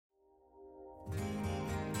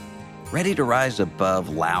Ready to rise above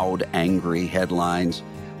loud, angry headlines?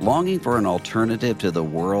 Longing for an alternative to the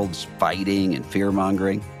world's fighting and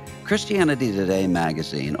fear-mongering? Christianity Today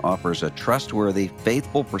magazine offers a trustworthy,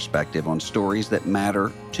 faithful perspective on stories that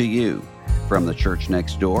matter to you, from the church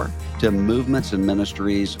next door to movements and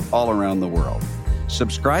ministries all around the world.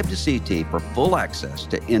 Subscribe to CT for full access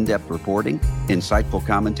to in-depth reporting, insightful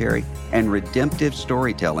commentary, and redemptive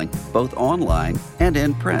storytelling, both online and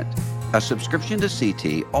in print. A subscription to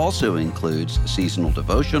CT also includes seasonal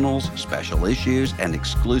devotionals, special issues, and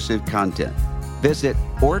exclusive content. Visit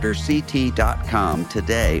orderct.com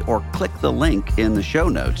today or click the link in the show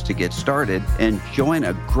notes to get started and join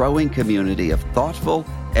a growing community of thoughtful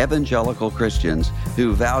evangelical Christians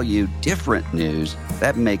who value different news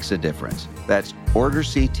that makes a difference. That's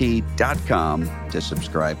orderct.com to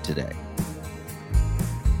subscribe today.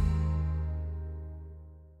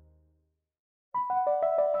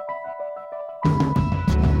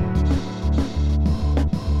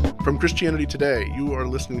 From Christianity Today, you are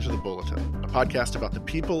listening to The Bulletin, a podcast about the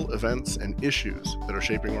people, events, and issues that are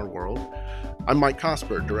shaping our world. I'm Mike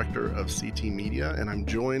Cosper, director of CT Media, and I'm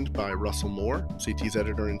joined by Russell Moore, CT's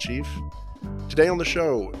editor-in-chief. Today on the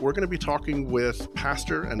show, we're going to be talking with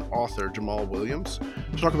pastor and author Jamal Williams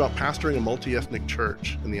to talk about pastoring a multi-ethnic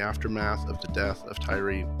church in the aftermath of the death of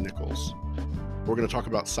Tyre Nichols. We're going to talk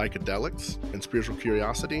about psychedelics and spiritual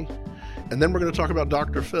curiosity. And then we're going to talk about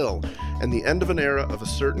Dr. Phil and the end of an era of a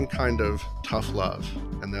certain kind of tough love.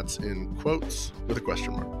 And that's in quotes with a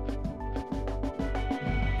question mark.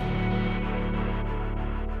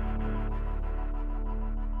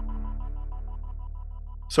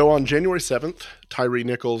 So on January 7th, Tyre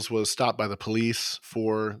Nichols was stopped by the police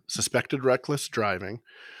for suspected reckless driving.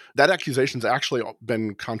 That accusation's actually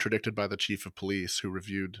been contradicted by the chief of police who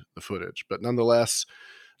reviewed the footage. But nonetheless,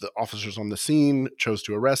 the officers on the scene chose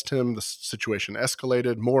to arrest him. The situation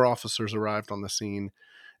escalated. More officers arrived on the scene,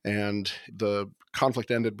 and the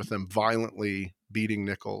conflict ended with them violently beating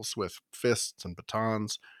Nichols with fists and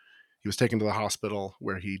batons. He was taken to the hospital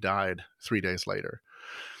where he died 3 days later.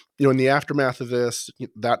 In the aftermath of this,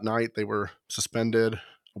 that night they were suspended.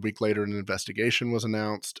 A week later, an investigation was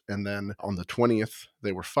announced, and then on the 20th,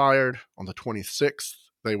 they were fired. On the 26th,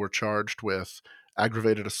 they were charged with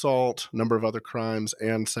aggravated assault, a number of other crimes,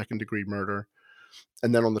 and second-degree murder.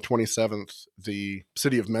 And then on the 27th, the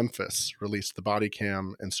city of Memphis released the body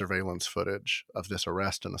cam and surveillance footage of this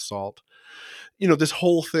arrest and assault. This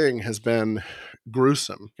whole thing has been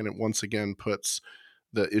gruesome, and it once again puts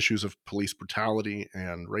the issues of police brutality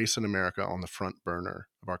and race in America on the front burner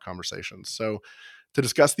of our conversations. So to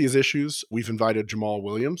discuss these issues, we've invited Jamal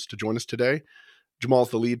Williams to join us today. Jamal is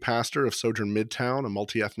the lead pastor of Sojourn Midtown, a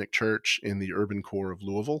multi-ethnic church in the urban core of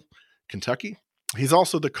Louisville, Kentucky. He's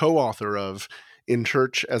also the co-author of In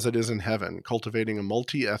Church as It Is in Heaven, Cultivating a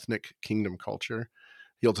Multi-Ethnic Kingdom Culture.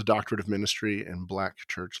 He holds a doctorate of ministry in Black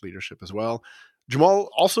church leadership as well. Jamal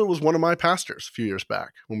also was one of my pastors a few years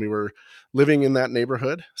back when we were living in that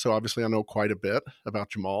neighborhood. So obviously I know quite a bit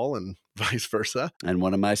about Jamal and vice versa. And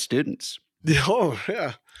one of my students. Oh,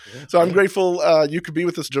 yeah. So I'm grateful you could be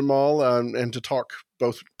with us, Jamal, and to talk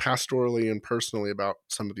both pastorally and personally about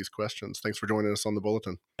some of these questions. Thanks for joining us on The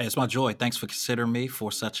Bulletin. Hey, it's my joy. Thanks for considering me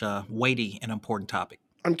for such a weighty and important topic.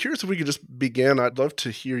 I'm curious if we could just begin. I'd love to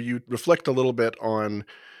hear you reflect a little bit on,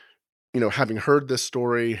 having heard this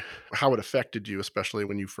story, how it affected you, especially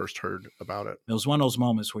when you first heard about it. It was one of those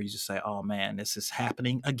moments where you just say, oh man, this is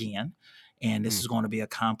happening again. And this is going to be a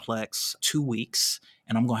complex 2 weeks.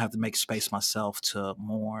 And I'm going to have to make space myself to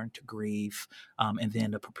mourn, to grieve, and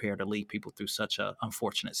then to prepare to lead people through such an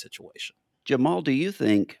unfortunate situation. Jamal, do you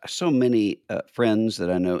think so many friends that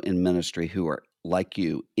I know in ministry who are like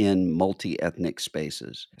you in multi-ethnic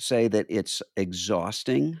spaces say that it's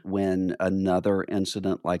exhausting when another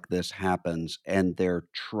incident like this happens and they're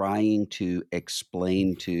trying to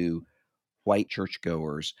explain to white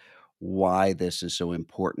churchgoers why this is so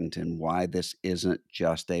important and why this isn't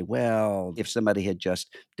just if somebody had just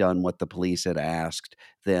done what the police had asked,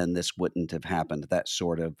 then this wouldn't have happened, that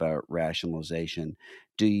sort of rationalization.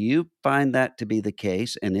 Do you find that to be the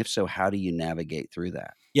case? And if so, how do you navigate through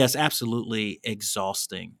that? Yes, absolutely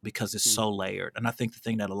exhausting because it's so layered. And I think the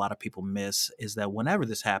thing that a lot of people miss is that whenever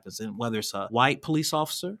this happens, and whether it's a white police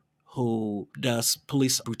officer who does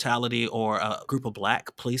police brutality or a group of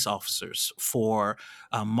Black police officers, for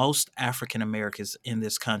most African Americans in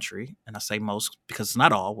this country, and I say most because it's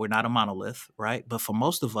not all, we're not a monolith, right? But for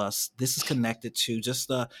most of us, this is connected to just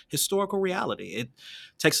the historical reality. It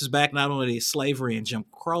takes us back not only to slavery and Jim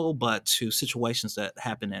Crow, but to situations that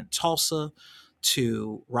happened in Tulsa,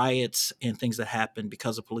 to riots and things that happened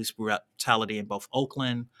because of police brutality in both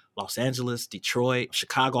Oakland, Los Angeles, Detroit,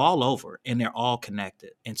 Chicago, all over, and they're all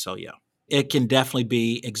connected. And so, yeah, it can definitely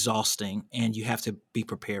be exhausting, and you have to be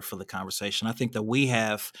prepared for the conversation. I think that we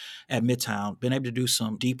have at Midtown been able to do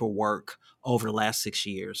some deeper work over the last 6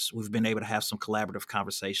 years. We've been able to have some collaborative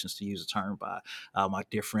conversations, to use a term by my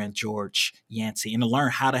dear friend George Yancey, and to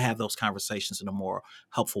learn how to have those conversations in a more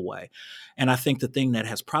helpful way. And I think the thing that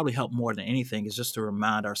has probably helped more than anything is just to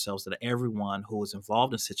remind ourselves that everyone who is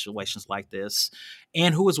involved in situations like this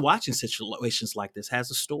and who is watching situations like this has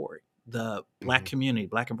a story. The Black community,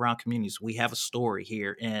 Black and brown communities, we have a story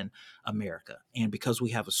here in America. And because we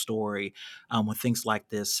have a story, when things like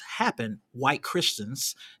this happen, white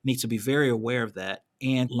Christians need to be very aware of that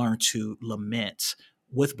and learn to lament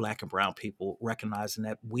with Black and brown people, recognizing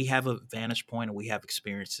that we have a vantage point and we have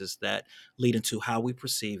experiences that lead into how we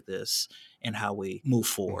perceive this and how we move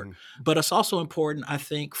forward. But it's also important, I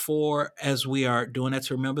think, for as we are doing that,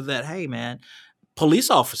 to remember that, hey, man, police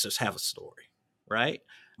officers have a story, right?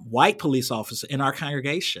 White police officers in our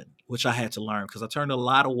congregation, which I had to learn because I turned a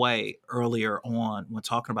lot away earlier on when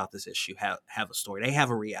talking about this issue, have a story. They have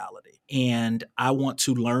a reality. And I want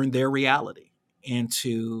to learn their reality and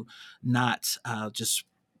to not just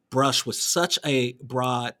brush with such a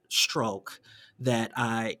broad stroke that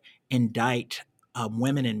I indict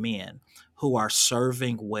women and men who are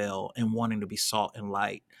serving well and wanting to be salt and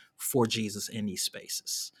light for Jesus in these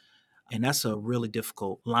spaces. And that's a really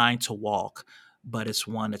difficult line to walk, but it's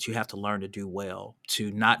one that you have to learn to do well,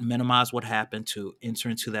 to not minimize what happened, to enter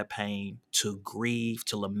into that pain, to grieve,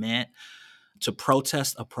 to lament, to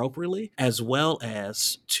protest appropriately, as well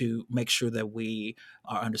as to make sure that we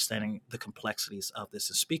are understanding the complexities of this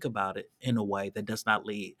and speak about it in a way that does not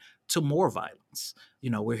lead to more violence. You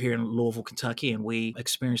know, we're here in Louisville, Kentucky, and we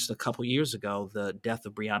experienced a couple years ago the death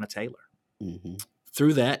of Breonna Taylor.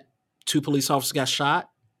 Through that, 2 police officers got shot,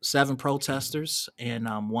 7 protesters, and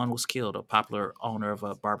one was killed, a popular owner of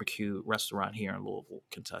a barbecue restaurant here in Louisville,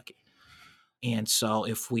 Kentucky. And so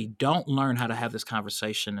if we don't learn how to have this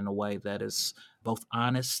conversation in a way that is both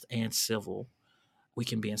honest and civil, we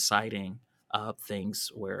can be inciting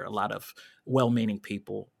things where a lot of well-meaning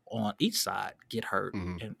people on each side get hurt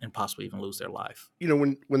and possibly even lose their life. You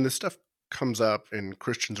know, when this stuff comes up and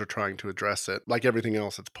Christians are trying to address it, like everything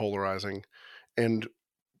else, it's polarizing. And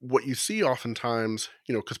what you see oftentimes,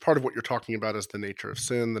 you know, because part of what you're talking about is the nature of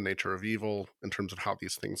sin, the nature of evil, in terms of how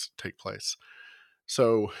these things take place.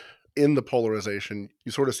 So in the polarization,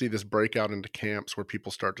 you sort of see this breakout into camps where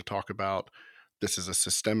people start to talk about this is a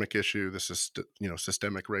systemic issue, this is, you know,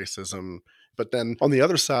 systemic racism. But then on the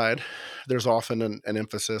other side, there's often an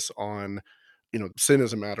emphasis on, you know, sin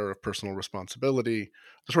is a matter of personal responsibility,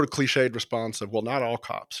 the sort of cliched response of, well, not all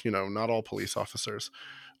cops, you know, not all police officers.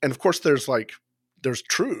 And of course, there's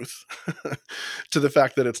truth to the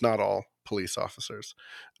fact that it's not all police officers.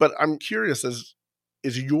 But I'm curious, is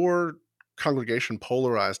your congregation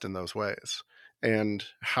polarized in those ways, and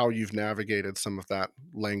how you've navigated some of that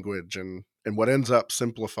language and what ends up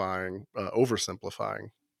oversimplifying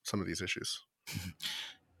some of these issues?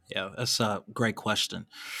 Yeah, that's a great question.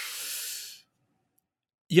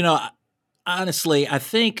 You know, honestly, I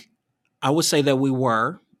think I would say that we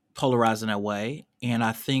were polarized in that way. And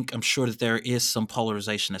I'm sure that there is some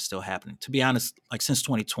polarization that's still happening. To be honest, like since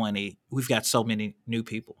 2020, we've got so many new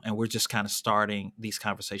people, and we're just kind of starting these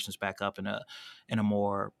conversations back up in a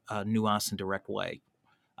more nuanced and direct way.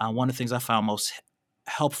 One of the things I found most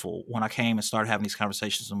helpful when I came and started having these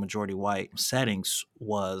conversations in majority white settings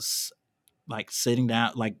was like sitting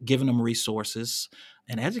down, like giving them resources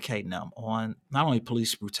and educating them on not only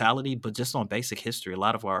police brutality, but just on basic history. A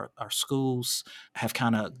lot of our schools have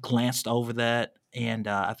kind of glanced over that. And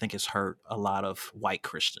I think it's hurt a lot of white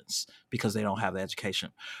Christians because they don't have the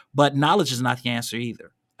education. But knowledge is not the answer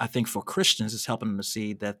either. I think for Christians, it's helping them to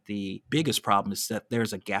see that the biggest problem is that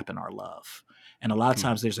there's a gap in our love. And a lot of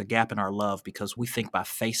times there's a gap in our love because we think by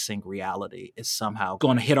facing reality is somehow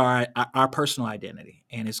going to hit our personal identity,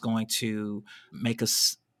 and it's going to make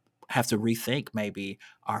us have to rethink maybe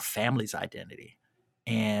our family's identity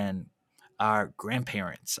and our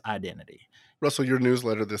grandparents' identity. Russell, your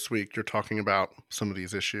newsletter this week, you're talking about some of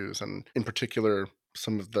these issues, and in particular,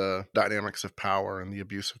 some of the dynamics of power and the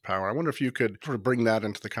abuse of power. I wonder if you could sort of bring that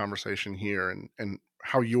into the conversation here and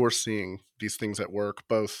how you're seeing these things at work,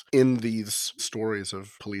 both in these stories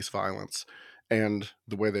of police violence and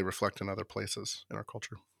the way they reflect in other places in our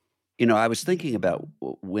culture. I was thinking about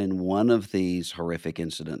when one of these horrific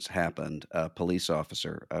incidents happened, a police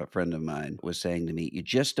officer, a friend of mine, was saying to me, "You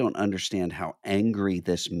just don't understand how angry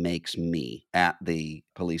this makes me at the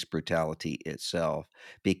police brutality itself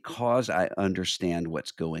because I understand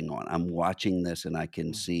what's going on. I'm watching this and I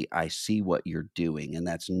see what you're doing, and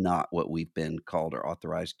that's not what we've been called or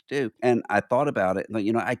authorized to do." And I thought about it,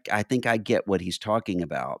 I think I get what he's talking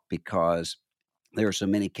about because there are so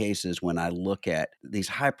many cases when I look at these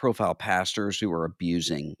high profile pastors who are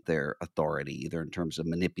abusing their authority, either in terms of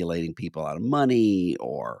manipulating people out of money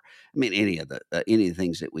or, I mean, any of the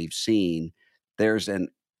things that we've seen. There's an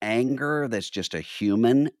anger that's just a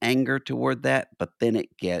human anger toward that, but then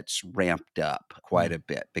it gets ramped up quite Mm. a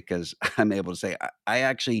bit because I'm able to say, I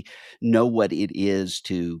actually know what it is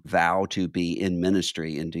to vow to be in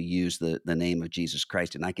ministry and to use the name of Jesus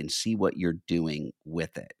Christ, and I can see what you're doing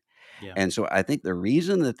with it. Yeah, And so I think the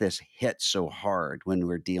reason that this hits so hard when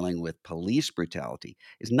we're dealing with police brutality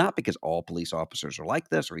is not because all police officers are like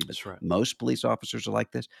this or even that's right. most police officers are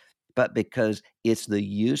like this, but because it's the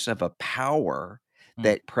use of a power Mm,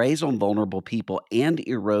 that preys on vulnerable people and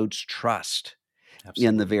erodes trust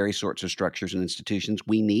in the absolutely. very sorts of structures and institutions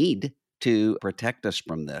we need to protect us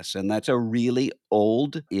from this. And that's a really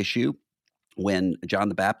old issue. When John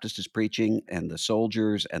the Baptist is preaching and the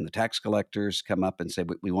soldiers and the tax collectors come up and say,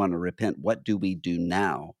 we want to repent, what do we do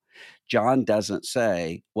now? John doesn't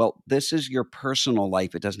say, well, this is your personal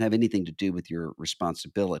life. It doesn't have anything to do with your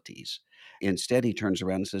responsibilities. Instead, he turns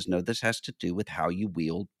around and says, no, this has to do with how you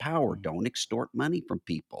wield power. Mm, Don't extort money from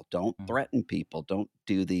people. Don't mm, threaten people. Don't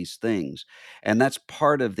do these things. And that's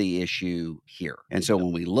part of the issue here. And so yep.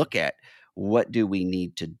 when we look at what do we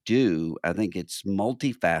need to do? I think it's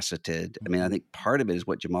multifaceted. I mean, I Mhm, think part of it is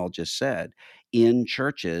what Jamal just said. In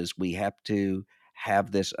churches, we have to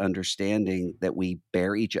have this understanding that we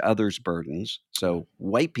bear each other's burdens. yeah. So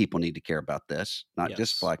white people need to care about this, not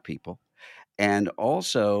just Yes. black people. And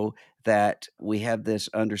also that we have this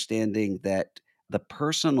understanding that the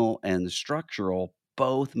personal and the structural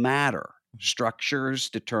both matter. Mhm, Structures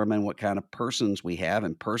determine what kind of persons we have,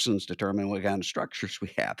 and persons determine what kind of structures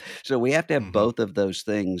we have. So we have to have Hmm. both of those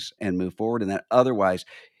things and move forward in that. Otherwise,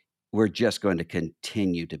 we're just going to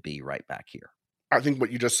continue to be right back here. I think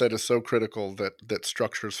what you just said is so critical, that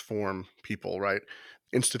structures form people, right?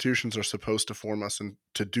 Institutions are supposed to form us and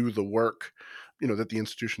to do the work, that the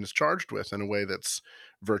institution is charged with in a way that's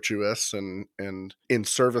virtuous and in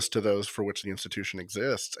service to those for which the institution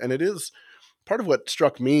exists. And it is part of what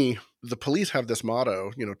struck me. The police have this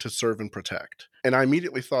motto, to serve and protect. And I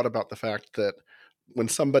immediately thought about the fact that when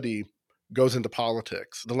somebody goes into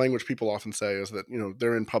politics, the language people often say is that,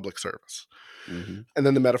 they're in public service. Hmm. And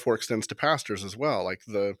then the metaphor extends to pastors as well, like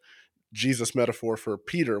the Jesus metaphor for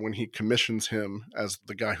Peter when he commissions him as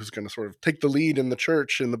the guy who's going to sort of take the lead in the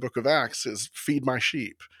church in the book of Acts is feed my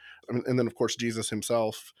sheep. And then of course Jesus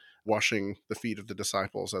himself washing the feet of the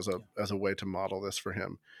disciples as a Yeah. as a way to model this for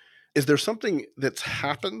him. Is there something that's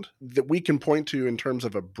happened that we can point to in terms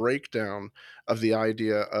of a breakdown of the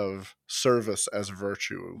idea of service as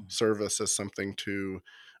virtue, Mm, service as something to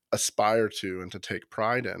aspire to and to take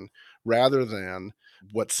pride in, rather than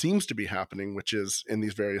what seems to be happening, which is in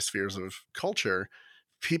these various spheres of culture,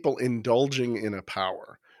 people indulging in a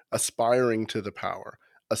power, aspiring to the power,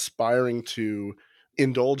 aspiring to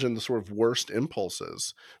indulge in the sort of worst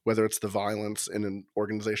impulses, whether it's the violence in an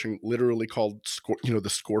organization literally called, the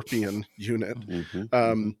Scorpion Unit, mhm,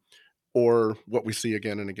 Hmm. Hmm. um, or what we see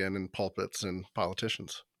again and again in pulpits and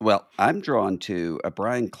politicians. Well, I'm drawn to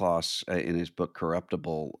Brian Kloss in his book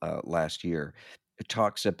Corruptible last year.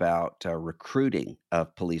 Talks about recruiting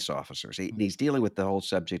of police officers. mm, He's dealing with the whole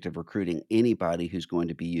subject of recruiting anybody who's going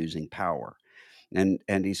to be using power. And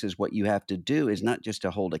he says what you have to do is not just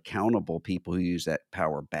to hold accountable people who use that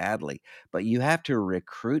power badly, but you have to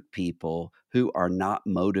recruit people who are not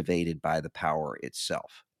motivated by the power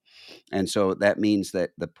itself. And so that means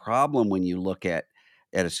that the problem when you look at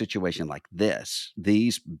a situation like this,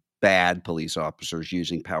 these bad police officers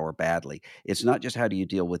using power badly, it's not just how do you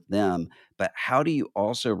deal with them, but how do you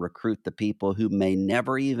also recruit the people who may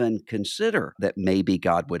never even consider that maybe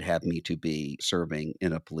God would have me to be serving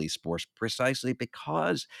in a police force precisely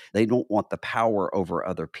because they don't want the power over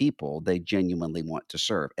other people. They genuinely want to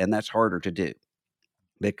serve. And that's harder to do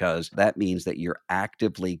because that means that you're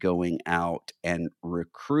actively going out and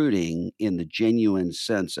recruiting in the genuine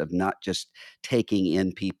sense of not just taking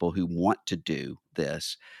in people who want to do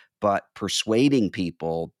this, but persuading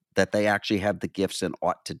people that they actually have the gifts and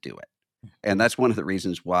ought to do it. And mhm, that's one of the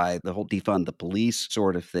reasons why the whole defund the police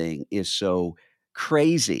sort of thing is so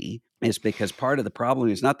crazy, is because part of the problem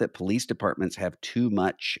is not that police departments have too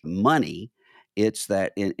much money. It's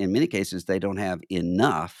that in many cases, they don't have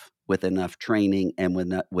enough with enough training and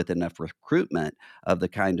with enough recruitment of the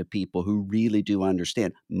kind of people who really do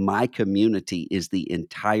understand my community is the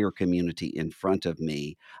entire community in front of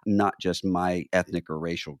me, not just my ethnic or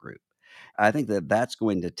racial group. I think that that's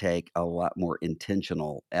going to take a lot more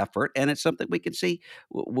intentional effort, and it's something we can see.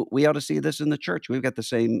 We ought to see this in the church. We've got the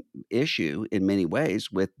same issue in many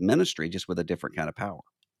ways with ministry, just with a different kind of power.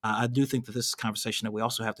 I do think that this is a conversation that we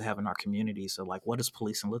also have to have in our community. So, like, what does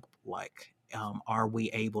policing look like? Are we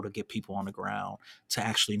able to get people on the ground to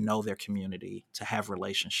actually know their community, to have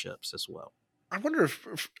relationships as well? I wonder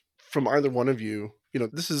if from either one of you,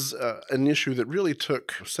 this is an issue that really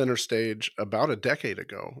took center stage about a decade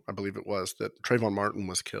ago, I believe it was, that Trayvon Martin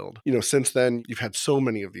was killed. Since then, you've had so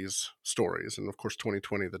many of these stories. And of course,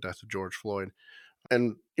 2020, the death of George Floyd.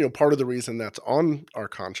 And, part of the reason that's on our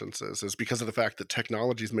consciences is because of the fact that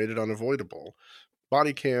technology's made it unavoidable.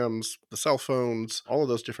 Body cams, the cell phones, all of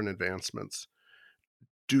those different advancements.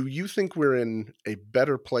 Do you think we're in a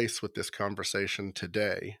better place with this conversation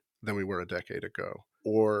today than we were a decade ago?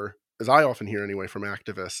 Or, as I often hear anyway from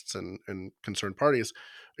activists and concerned parties,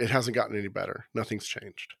 it hasn't gotten any better. Nothing's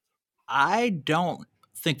changed. I don't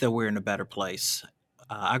think that we're in a better place.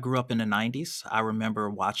 I grew up in the 90s. I remember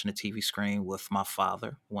watching the TV screen with my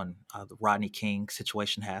father when the Rodney King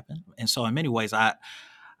situation happened. And so, in many ways, I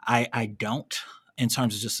don't, in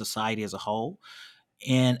terms of just society as a whole.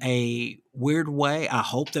 In a weird way, I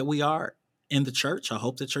hope that we are in the church. I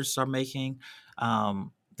hope that churches are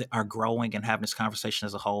are growing and having this conversation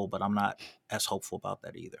as a whole, but I'm not as hopeful about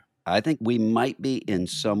that either. I think we might be in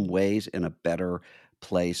some ways in a better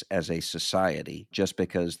place as a society just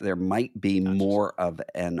because there might be Gotcha. more of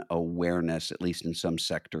an awareness, at least in some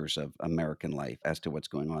sectors of American life, as to what's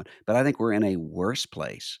going on. But I think we're in a worse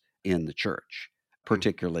place in the church,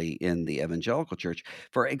 particularly in the evangelical church,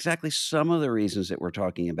 for exactly some of the reasons that we're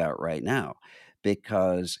talking about right now.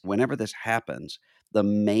 Because whenever this happens, the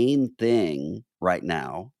main thing right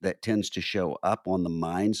now that tends to show up on the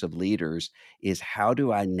minds of leaders is how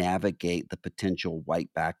do I navigate the potential white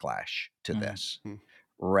backlash to Mm. this?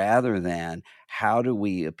 Rather than how do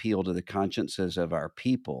we appeal to the consciences of our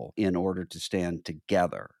people in order to stand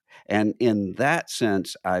together? And in that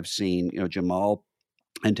sense, I've seen, Jamal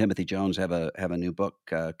and Timothy Jones have a new book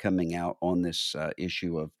coming out on this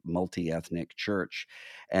issue of multi-ethnic church.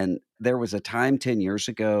 And there was a time 10 years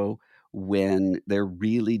ago when there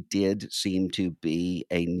really did seem to be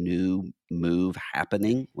a new move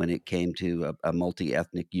happening when it came to a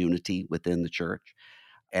multi-ethnic unity within the church.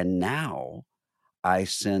 And now I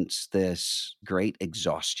sense this great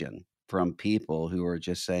exhaustion from people who are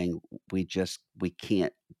just saying, we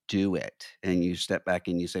can't do it. And you step back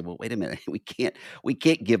and you say, well, wait a minute, we can't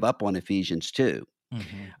give up on Ephesians 2.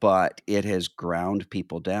 Mm-hmm. But it has ground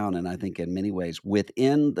people down. And I think in many ways,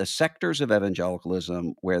 within the sectors of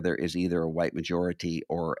evangelicalism where there is either a white majority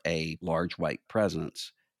or a large white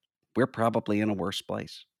presence, we're probably in a worse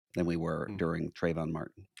place than we were during Trayvon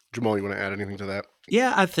Martin. Jamal, you want to add anything to that?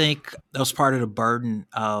 Yeah, I think that was part of the burden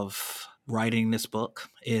of writing this book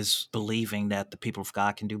is believing that the people of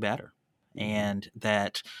God can do better. And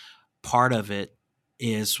that part of it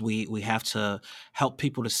is we have to help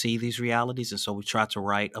people to see these realities. And so we try to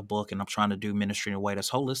write a book, and I'm trying to do ministry in a way that's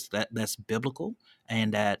holistic, that's biblical,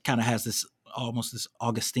 and that kind of has this almost this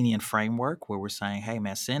Augustinian framework where we're saying, hey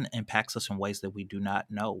man, sin impacts us in ways that we do not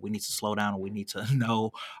know. We need to slow down and we need to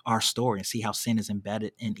know our story and see how sin is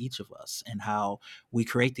embedded in each of us and how we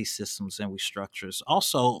create these systems and we structures.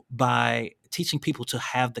 Also by teaching people to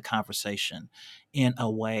have the conversation in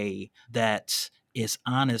a way that is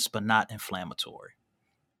honest but not inflammatory.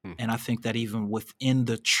 And I think that even within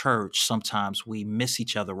the church, sometimes we miss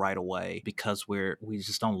each other right away because we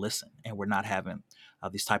just don't listen and we're not having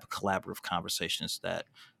these type of collaborative conversations that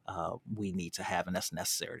we need to have and that's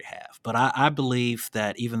necessary to have. But I believe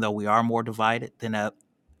that even though we are more divided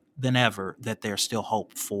than ever, that there's still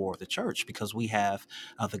hope for the church because we have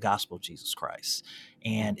the gospel of Jesus Christ.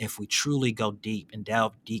 And if we truly go deep and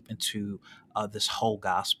delve deep into this whole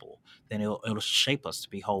gospel, then it'll shape us to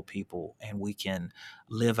be whole people, and we can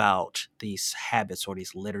live out these habits or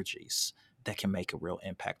these liturgies that can make a real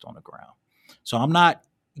impact on the ground. So I'm not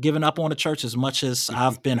giving up on the church as much as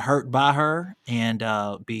I've been hurt by her and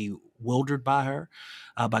bewildered by her.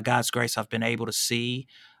 By God's grace, I've been able to see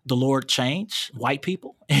the Lord change white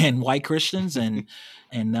people and white Christians and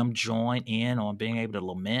them join in on being able to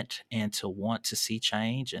lament and to want to see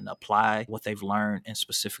change and apply what they've learned in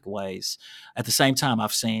specific ways. At the same time,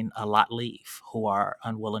 I've seen a lot leave who are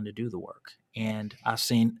unwilling to do the work. And I've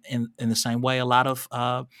seen in the same way a lot of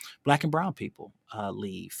Black and brown people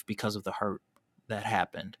leave because of the hurt that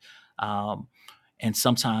happened. And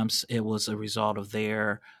sometimes it was a result of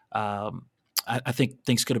their, I think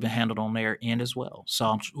things could have been handled on their end as well.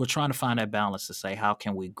 So we're trying to find that balance to say, how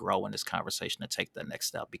can we grow in this conversation and take that next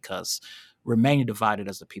step? Because remaining divided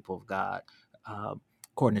as the people of God,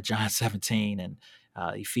 according to John 17 and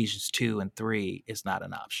Ephesians 2 and 3, is not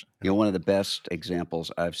an option. One of the best examples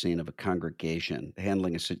I've seen of a congregation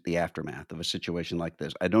handling the aftermath of a situation like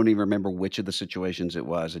this. I don't even remember which of the situations it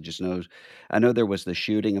was. I know there was the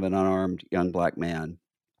shooting of an unarmed young black man,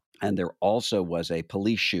 and there also was a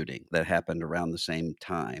police shooting that happened around the same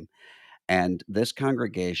time. And this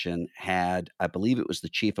congregation had, I believe it was the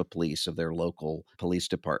chief of police of their local police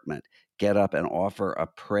department, get up and offer a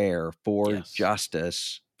prayer for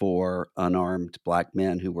justice for unarmed black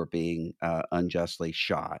men who were being unjustly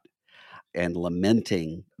shot, and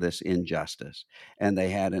lamenting this injustice. And they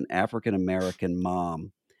had an African-American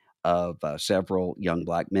mom of several young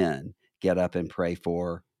black men get up and pray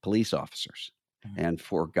for police officers and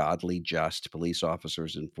for godly, just police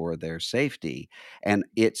officers and for their safety. And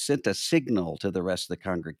it sent a signal to the rest of the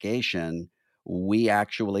congregation: we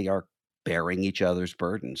actually are bearing each other's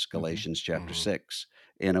burdens, Galatians chapter 6,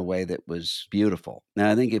 in a way that was beautiful.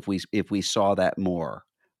 Now, I think if we saw that more,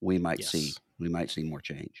 we might see more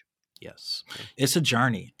change. Yes. It's a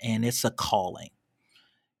journey and it's a calling.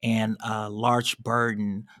 And a large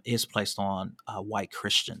burden is placed on white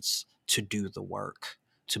Christians to do the work,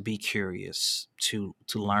 to be curious, to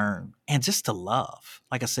learn, and just to love.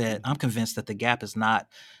 Like I said, I'm convinced that the gap is not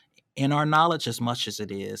in our knowledge as much as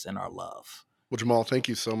it is in our love. Well, Jamal, thank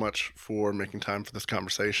you so much for making time for this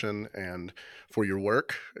conversation and for your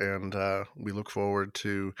work. And we look forward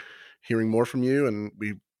to hearing more from you, and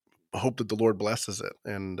we hope that the Lord blesses it.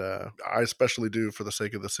 And I especially do, for the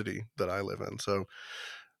sake of the city that I live in. So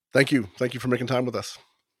thank you. Thank you for making time with us.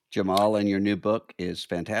 Jamal, and your new book is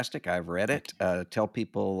fantastic. I've read it. Tell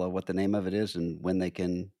people what the name of it is and when they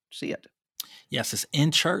can see it. Yes, it's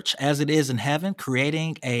In Church as It Is in Heaven,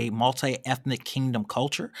 Creating a Multi-Ethnic Kingdom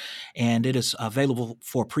Culture. And it is available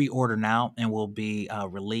for pre-order now and will be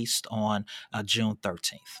released on June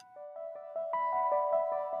 13th.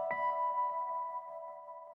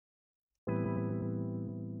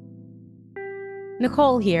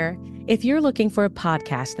 Nicole here. If you're looking for a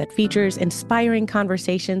podcast that features inspiring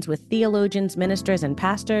conversations with theologians, ministers, and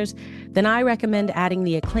pastors, then I recommend adding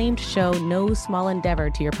the acclaimed show No Small Endeavor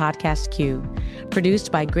to your podcast queue.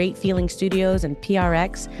 Produced by Great Feeling Studios and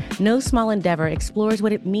PRX, No Small Endeavor explores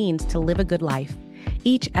what it means to live a good life.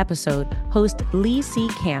 Each episode, host Lee C.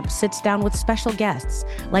 Camp sits down with special guests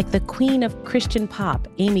like the queen of Christian pop,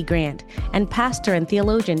 Amy Grant, and pastor and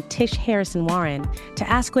theologian Tish Harrison Warren to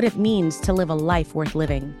ask what it means to live a life worth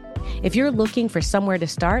living. If you're looking for somewhere to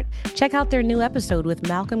start, check out their new episode with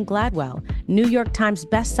Malcolm Gladwell, New York Times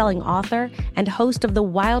bestselling author and host of the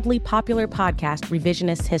wildly popular podcast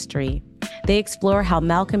Revisionist History. They explore how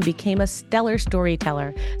Malcolm became a stellar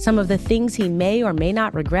storyteller, some of the things he may or may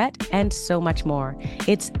not regret, and so much more.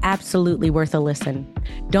 It's absolutely worth a listen.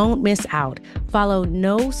 Don't miss out. Follow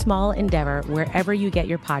No Small Endeavor wherever you get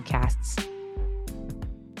your podcasts.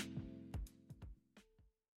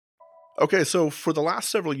 Okay, so for the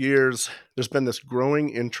last several years, there's been this growing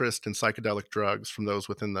interest in psychedelic drugs from those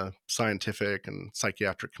within the scientific and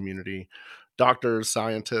psychiatric community. Doctors,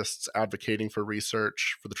 scientists advocating for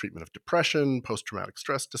research for the treatment of depression, post-traumatic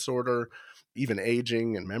stress disorder, even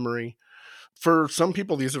aging and memory. For some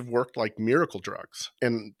people, these have worked like miracle drugs.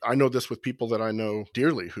 And I know this with people that I know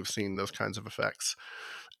dearly who've seen those kinds of effects.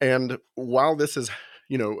 And while this is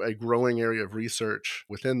a growing area of research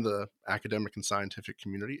within the academic and scientific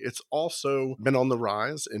community, it's also been on the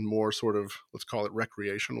rise in more sort of, let's call it,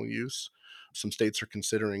 recreational use. Some states are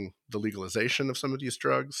considering the legalization of some of these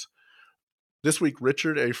drugs. This week,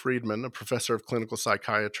 Richard A. Friedman, a professor of clinical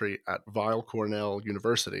psychiatry at Weill Cornell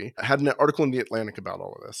University, had an article in The Atlantic about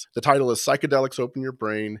all of this. The title is "Psychedelics Open Your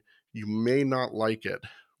Brain. You May Not Like It.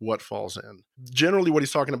 What falls in?" Generally, what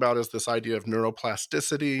he's talking about is this idea of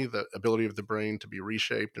neuroplasticity, the ability of the brain to be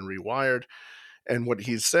reshaped and rewired. And what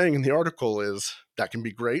he's saying in the article is that can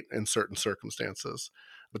be great in certain circumstances.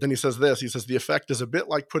 But then he says this, the effect is a bit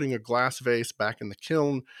like putting a glass vase back in the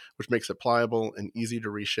kiln, which makes it pliable and easy to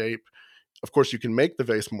reshape. Of course, you can make the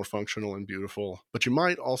vase more functional and beautiful, but you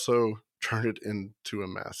might also turn it into a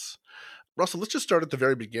mess. Russell, let's just start at the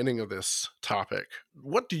very beginning of this topic.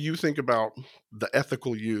 What do you think about the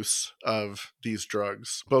ethical use of these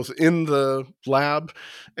drugs, both in the lab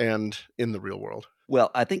and in the real world? Well,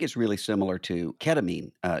 I think it's really similar to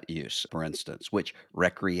ketamine use, for instance, which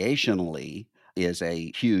recreationally is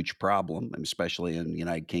a huge problem, especially in the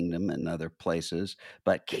United Kingdom and other places,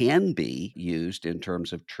 but can be used in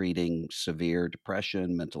terms of treating severe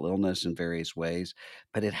depression, mental illness in various ways.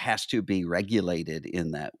 But it has to be regulated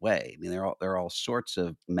in that way. I mean, there are all sorts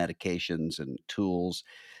of medications and tools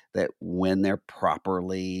that, when they're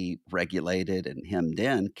properly regulated and hemmed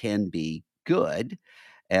in, can be good.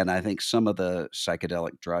 And I think some of the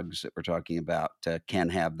psychedelic drugs that we're talking about can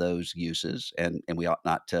have those uses, and we ought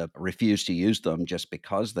not to refuse to use them just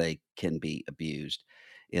because they can be abused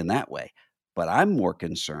in that way. But I'm more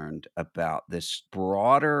concerned about this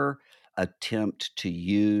broader attempt to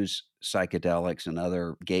use psychedelics and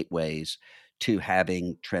other gateways to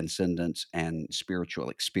having transcendence and spiritual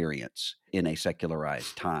experience in a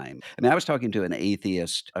secularized time. I mean, I was talking to an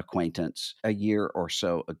atheist acquaintance a year or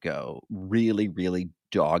so ago, really, really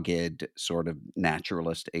dogged, sort of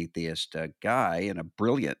naturalist atheist guy, and a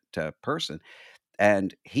brilliant person.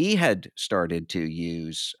 And he had started to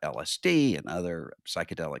use LSD and other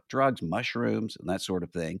psychedelic drugs, mushrooms, and that sort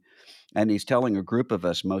of thing. And he's telling a group of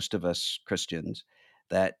us, most of us Christians,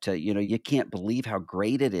 that, you can't believe how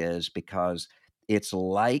great it is, because it's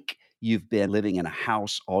like you've been living in a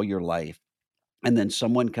house all your life, and then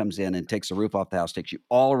someone comes in and takes the roof off the house, takes you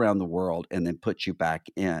all around the world, and then puts you back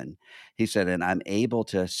in. He said, and I'm able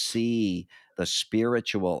to see the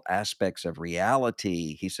spiritual aspects of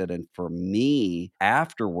reality. He said, and for me,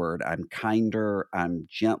 afterward, I'm kinder, I'm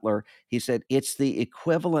gentler. He said, it's the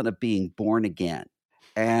equivalent of being born again.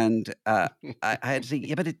 And I had to say,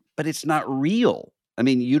 yeah, but it's not real. I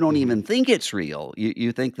mean, you don't Mhm. even think it's real.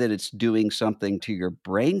 You think that it's doing something to your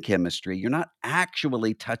brain chemistry. You're not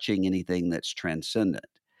actually touching anything that's transcendent.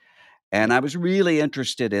 And I was really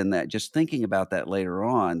interested in that, just thinking about that later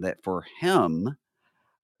on, that for him,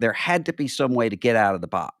 there had to be some way to get out of the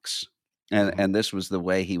box. And, Mhm. and this was the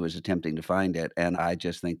way he was attempting to find it. And I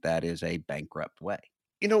just think that is a bankrupt way.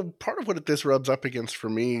 Part of what this rubs up against for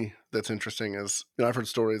me that's interesting is, I've heard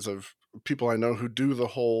stories of people I know who do the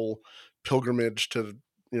whole pilgrimage to,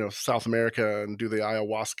 South America and do the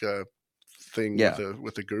ayahuasca thing with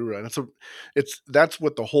Yeah. the guru. And that's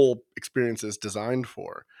what the whole experience is designed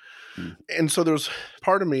for. Mm. And so there's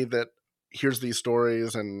part of me that hears these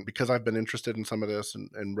stories, and because I've been interested in some of this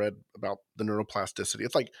and read about the neuroplasticity,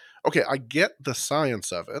 it's like, okay, I get the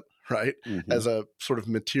science of it, right? Mhm. As a sort of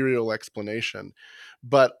material explanation.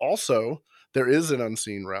 But also there is an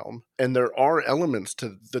unseen realm, and there are elements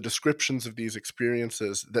to the descriptions of these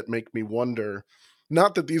experiences that make me wonder,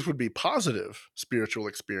 not that these would be positive spiritual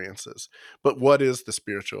experiences, but what is the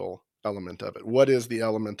spiritual element of it? What is the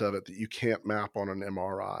element of it that you can't map on an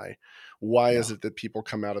MRI? Why Yeah. is it that people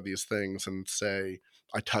come out of these things and say,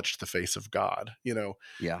 I touched the face of God? Yeah.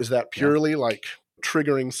 Is that Yeah. purely like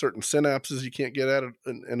triggering certain synapses you can't get at it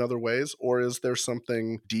in other ways? Or is there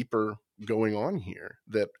something deeper going on here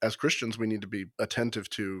that as Christians we need to be attentive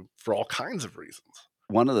to for all kinds of reasons?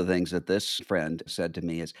 One of the things that this friend said to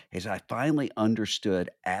me is I finally understood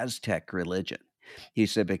Aztec religion. He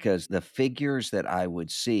said, because the figures that I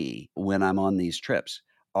would see when I'm on these trips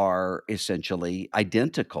are essentially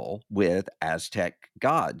identical with Aztec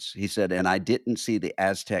gods. He said, and I didn't see the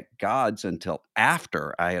Aztec gods until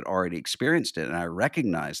after I had already experienced it and I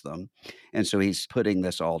recognized them. And so he's putting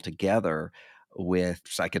this all together with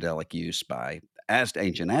psychedelic use by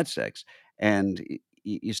ancient Aztecs. And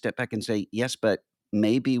you step back and say, yes, but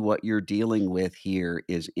maybe what you're dealing with here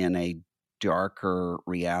is in a darker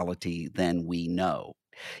reality than we know.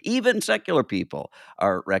 Even secular people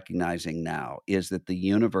are recognizing now is that the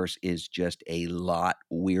universe is just a lot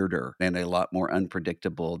weirder and a lot more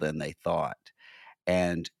unpredictable than they thought.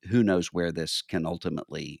 And who knows where this can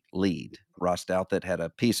ultimately lead. Ross Douthat had a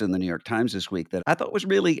piece in the New York Times this week that I thought was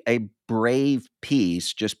really a brave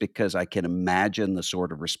piece, just because I can imagine the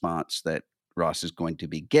sort of response that Ross is going to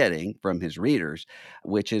be getting from his readers,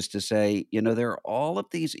 which is to say, there are all of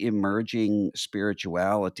these emerging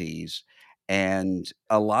spiritualities, and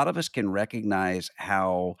a lot of us can recognize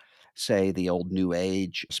how, say, the old New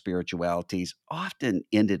Age spiritualities often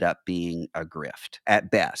ended up being a grift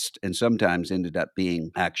at best, and sometimes ended up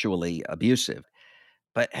being actually abusive.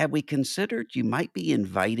 But have we considered you might be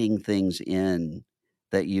inviting things in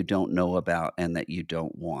that you don't know about and that you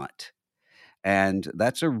don't want? And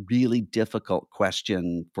that's a really difficult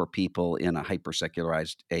question for people in a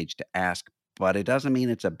hypersecularized age to ask, but it doesn't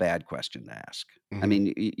mean it's a bad question to ask. I Mhm.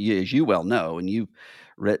 mean, as you well know, and you've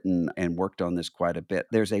written and worked on this quite a bit,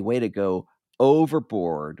 there's a way to go,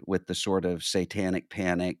 overboard with the sort of satanic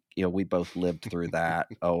panic. We both lived through that.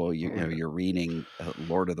 Oh, you're reading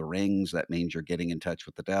Lord of the Rings. That means you're getting in touch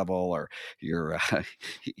with the devil, or you're,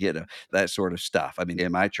 that sort of stuff. I mean,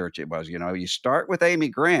 in my church, it was, you start with Amy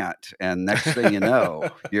Grant, and next thing you know,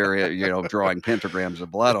 you're, drawing pentagrams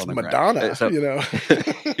of blood It's on the Madonna, ground. So,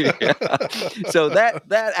 yeah. So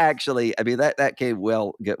that actually, I mean, that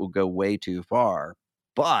will go way too far,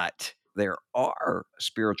 but there are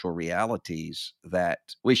spiritual realities that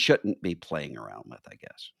we shouldn't be playing around with, I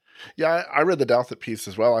guess. Yeah, I read the Douthit piece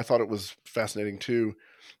as well. I thought it was fascinating too.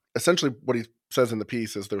 Essentially, what he says in the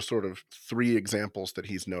piece is there's sort of 3 examples that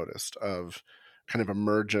he's noticed of kind of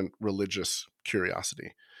emergent religious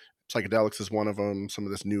curiosity. Psychedelics is one of them. Some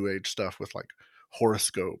of this new age stuff with like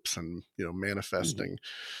horoscopes and manifesting.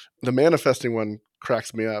 Mm-hmm. The manifesting one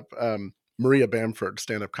cracks me up. Maria Bamford,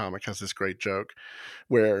 stand-up comic, has this great joke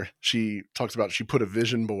where she talks about she put a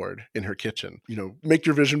vision board in her kitchen. Make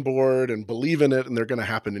your vision board and believe in it, and they're going to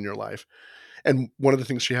happen in your life. And one of the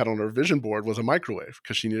things she had on her vision board was a microwave,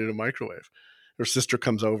 because she needed a microwave. Her sister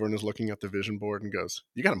comes over and is looking at the vision board and goes,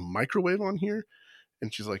 "You got a microwave on here?"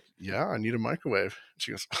 And she's like, "Yeah, I need a microwave." And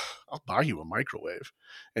she goes, "I'll buy you a microwave."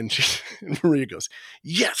 And Maria goes,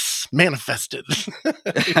 "Yes, manifested."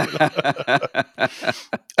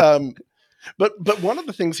 But one of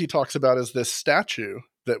the things he talks about is this statue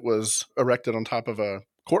that was erected on top of a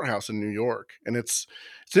courthouse in New York. And it's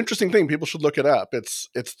an interesting thing. People should look it up. It's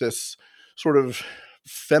this sort of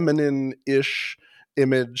feminine-ish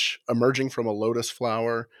image emerging from a lotus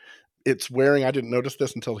flower. It's wearing, I didn't notice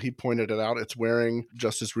this until he pointed it out, it's wearing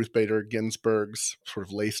Justice Ruth Bader Ginsburg's sort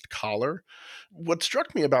of laced collar. What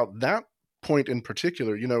struck me about that point in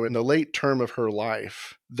particular, in the late term of her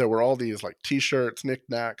life, there were all these like t-shirts,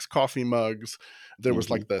 knickknacks, coffee mugs. There was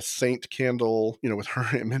like the saint candle, with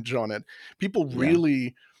her image on it. People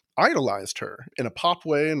really idolized her in a pop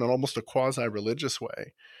way and in almost a quasi-religious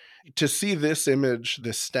way. To see this image,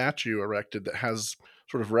 this statue erected that has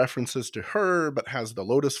sort of references to her, but has the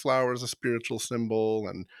lotus flower as a spiritual symbol.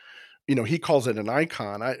 And, he calls it an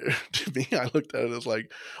icon. To me, I looked at it as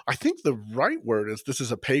like, I think the right word is this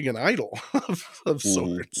is a pagan idol of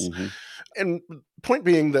sorts. Mm-hmm. And point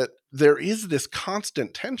being that there is this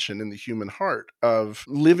constant tension in the human heart of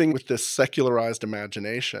living with this secularized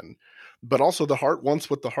imagination, but also the heart wants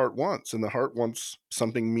what the heart wants, and the heart wants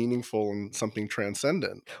something meaningful and something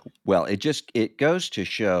transcendent. Well, it goes to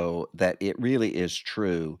show that it really is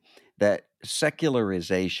true that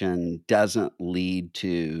secularization doesn't lead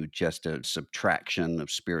to just a subtraction of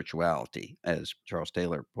spirituality, as Charles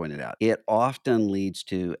Taylor pointed out. It often leads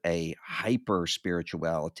to a hyper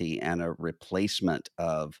spirituality and a replacement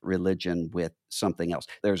of religion with something else.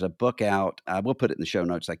 There's a book out, I will put it in the show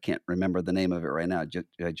notes, I can't remember the name of it right now,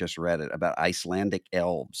 I just read it, about Icelandic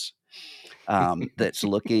elves. That's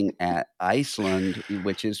looking at Iceland,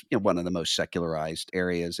 which is one of the most secularized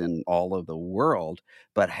areas in all of the world,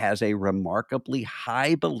 but has a remarkably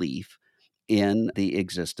high belief in the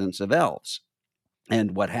existence of elves.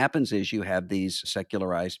 And what happens is you have these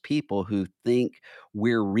secularized people who think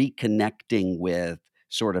we're reconnecting with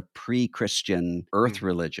sort of pre-Christian earth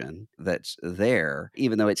religion that's there,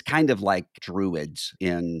 even though it's kind of like Druids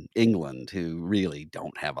in England, who really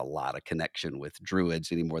don't have a lot of connection with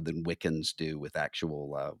Druids any more than Wiccans do with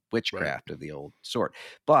actual witchcraft of the old sort.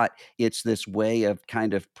 But it's this way of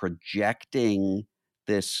kind of projecting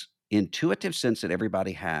this intuitive sense that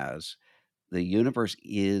everybody has. The universe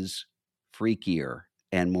is freakier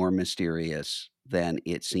and more mysterious than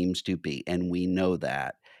it seems to be, and we know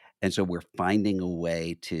that. And so we're finding a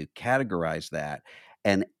way to categorize that.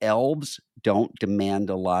 And elves don't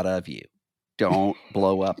demand a lot of you. Don't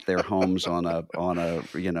blow up their homes on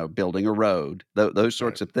a building a road, those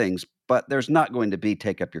sorts of things. But there's not going to be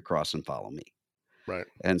take up your cross and follow me. Right.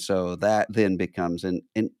 And so that then becomes an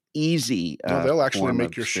easy no, they'll actually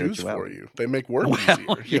make your shoes for you. They make work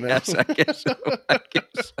easier. Yes, I guess so.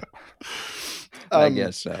 I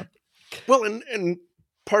guess so. Well, and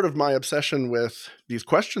part of my obsession with these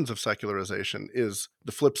questions of secularization is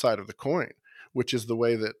the flip side of the coin, which is the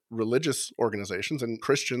way that religious organizations and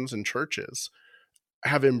Christians and churches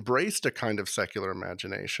have embraced a kind of secular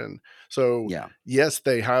imagination. So yes,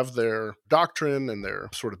 they have their doctrine and their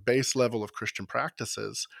sort of base level of Christian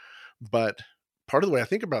practices, but part of the way I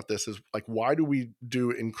think about this is like, why do we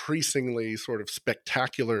do increasingly sort of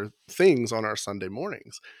spectacular things on our Sunday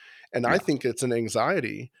mornings? And I think it's an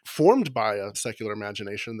anxiety formed by a secular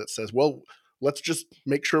imagination that says, well, let's just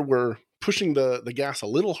make sure we're pushing the gas a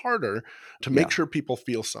little harder to make Yeah. sure people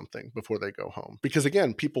feel something before they go home. Because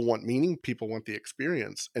again, people want meaning, people want the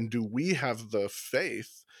experience. And do we have the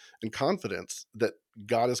faith and confidence that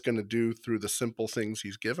God is going to do through the simple things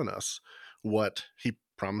he's given us what he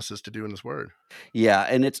promises to do in his word? Yeah,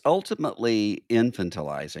 and it's ultimately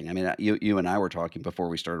infantilizing. I mean, you and I were talking before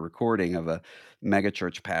we started recording of a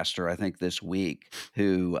megachurch pastor, I think this week,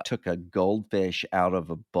 who took a goldfish out of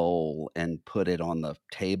a bowl and put it on the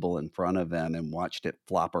table in front of him and watched it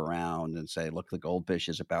flop around and say, "Look, the goldfish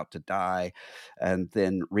is about to die," and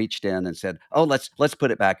then reached in and said, "Oh, let's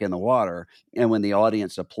put it back in the water." And when the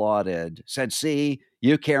audience applauded, said, "See,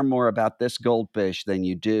 you care more about this goldfish than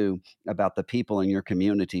you do about the people in your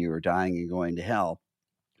community who are dying and going to hell."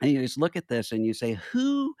 And you just look at this and you say,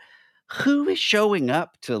 who is showing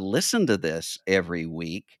up to listen to this every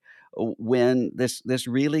week when this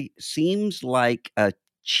really seems like a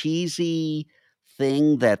cheesy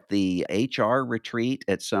thing that the HR retreat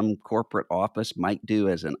at some corporate office might do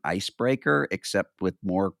as an icebreaker, except with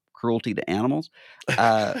more cruelty to animals.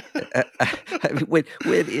 Uh, when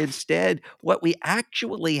instead, what we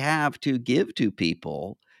actually have to give to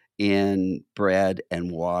people in bread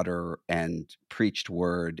and water and preached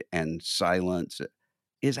word and silence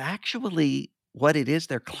is actually what it is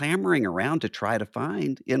they're clamoring around to try to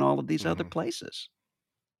find in all of these other Hmm. places.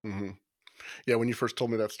 Hmm. Yeah, when you first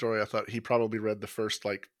told me that story, I thought he probably read the first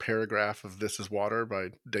paragraph of "This Is Water"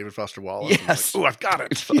 by David Foster Wallace, and was like, Yes. "Oh, I've got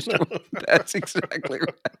David it." Foster That's exactly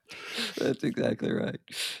right. That's exactly right.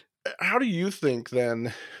 How do you think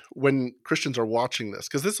then, when Christians are watching this,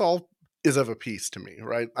 because this all is of a piece to me,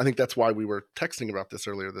 right? I think that's why we were texting about this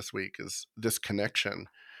earlier this week, is this connection.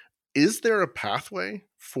 Is there a pathway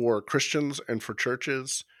for Christians and for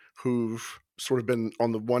churches who've sort of been,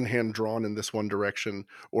 on the one hand, drawn in this one direction,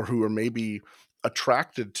 or who are maybe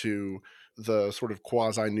attracted to the sort of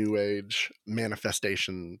quasi New Age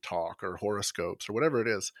manifestation talk or horoscopes or whatever it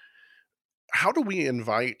is? How do we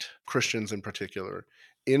invite Christians in particular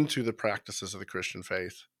into the practices of the Christian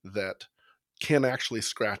faith that can actually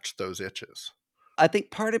scratch those itches? I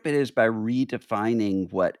think part of it is by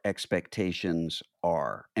redefining what expectations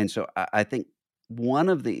are. And so I think one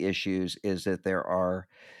of the issues is that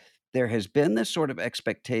there has been this sort of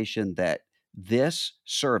expectation that this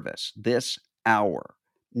service, this hour,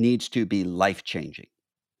 needs to be life changing.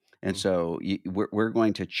 And Mm, so we're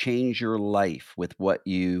going to change your life with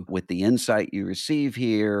with the insight you receive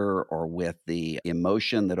here, or with the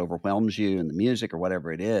emotion that overwhelms you in the music or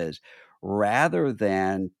whatever it is, rather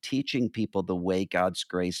than teaching people the way God's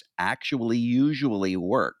grace actually usually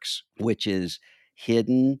works, which is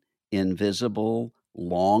hidden, invisible,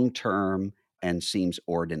 long term, and seems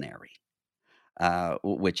ordinary.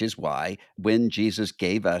 Which is why when Jesus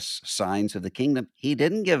gave us signs of the kingdom, he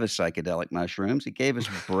didn't give us psychedelic mushrooms. He gave us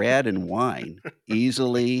bread and wine,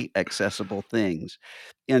 easily accessible things.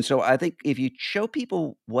 And so I think if you show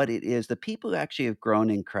people what it is, the people who actually have grown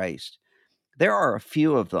in Christ, there are a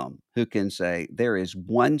few of them who can say, there is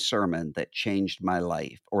one sermon that changed my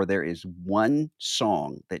life, or there is one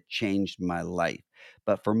song that changed my life.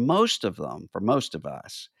 But for most of them, for most of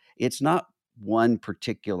us, it's not one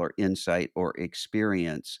particular insight or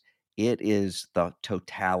experience. It is the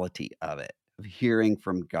totality of it, of hearing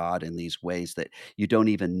from God in these ways that you don't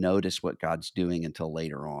even notice what God's doing until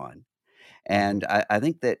later on. mhm, And I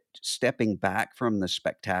think that stepping back from the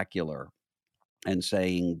spectacular and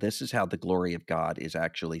saying, this is how the glory of God is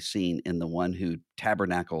actually seen in the one who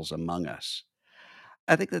tabernacles among us.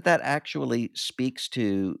 I think that that actually speaks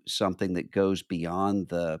to something that goes beyond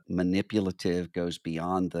the manipulative, goes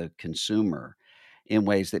beyond the consumer in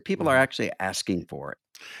ways that people are mhm. actually asking for it.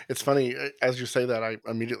 It's funny, as you say that, I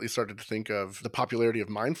immediately started to think of the popularity of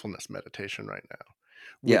mindfulness meditation right now,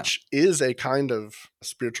 Yeah. which is a kind of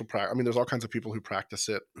spiritual practice. I mean, there's all kinds of people who practice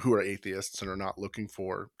it who are atheists and are not looking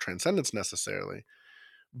for transcendence necessarily,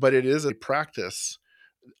 but it is a practice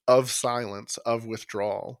of silence, of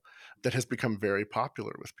withdrawal, that has become very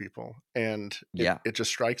popular with people. And Yeah. it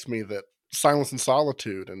just strikes me that silence and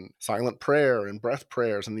solitude and silent prayer and breath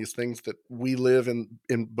prayers and these things that we live in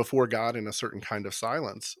before God in a certain kind of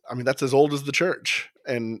silence. I mean, that's as old as the church,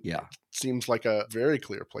 and Yeah. seems like a very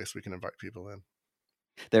clear place we can invite people in.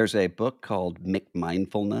 There's a book called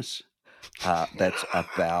McMindfulness that's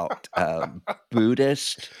about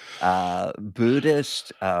Buddhist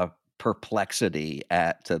perplexity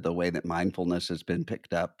at the way that mindfulness has been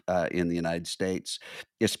picked up in the United States,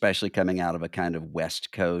 especially coming out of a kind of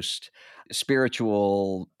West Coast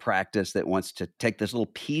spiritual practice that wants to take this little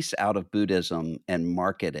piece out of Buddhism and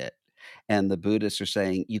market it And the Buddhists are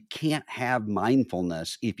saying you can't have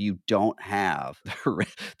mindfulness if you don't have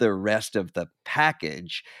the rest of the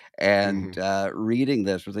package. And reading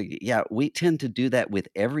this, we're thinking, yeah, we tend to do that with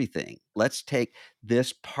everything. Let's take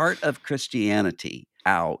this part of Christianity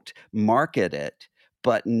out, market it,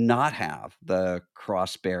 but not have the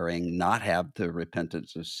cross bearing, not have the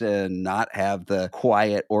repentance of sin, not have the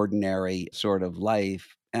quiet, ordinary sort of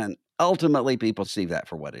life. And ultimately, people see that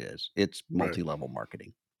for what it is. It's multi-level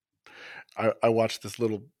marketing. I watched this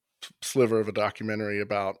little sliver of a documentary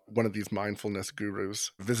about one of these mindfulness gurus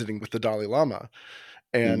visiting with the Dalai Lama.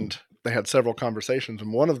 And they had several conversations.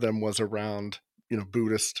 And one of them was around,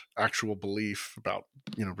 Buddhist actual belief about,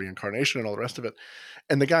 reincarnation and all the rest of it.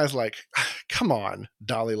 And the guy's like, come on,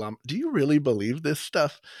 Dalai Lama, do you really believe this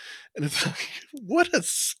stuff? And it's like, what a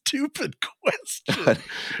stupid question.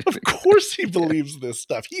 Of course he believes this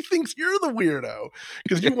stuff. He thinks you're the weirdo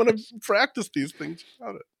because you want to practice these things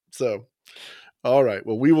about it. So, all right.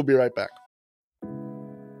 Well, we will be right back.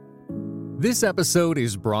 This episode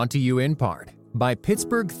is brought to you in part by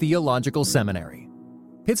Pittsburgh Theological Seminary.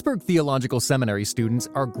 Pittsburgh Theological Seminary students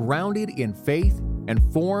are grounded in faith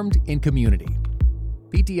and formed in community.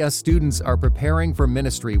 PTS students are preparing for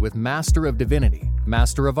ministry with Master of Divinity,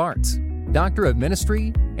 Master of Arts, Doctor of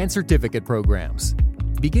Ministry, and certificate programs.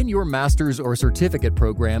 Begin your master's or certificate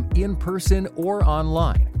program in person or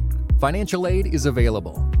online. Financial aid is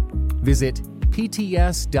available. Visit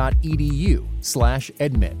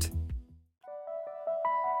pts.edu/admit.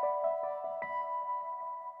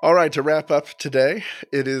 All right, to wrap up today,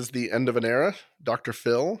 it is the end of an era. Dr.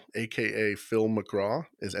 Phil, a.k.a. Phil McGraw,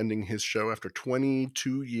 is ending his show after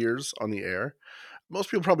 22 years on the air. Most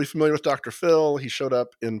people are probably familiar with Dr. Phil. He showed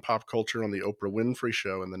up in pop culture on the Oprah Winfrey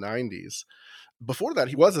Show in the 90s. Before that,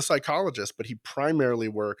 he was a psychologist, but he primarily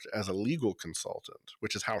worked as a legal consultant,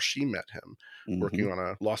 which is how she met him, working on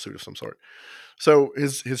a lawsuit of some sort. So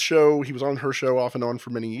his show, he was on her show off and on for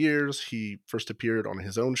many years. He first appeared on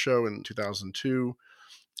his own show in 2002.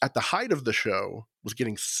 At the height of the show, was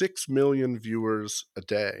getting 6 million viewers a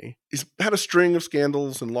day. He's had a string of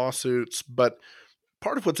scandals and lawsuits, but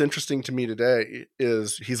part of what's interesting to me today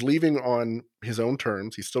is he's leaving on his own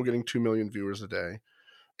terms. He's still getting 2 million viewers a day.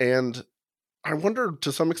 And I wonder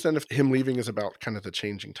to some extent if him leaving is about kind of the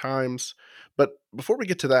changing times. But before we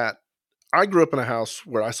get to that, I grew up in a house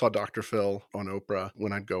where I saw Dr. Phil on Oprah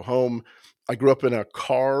when I'd go home. I grew up in a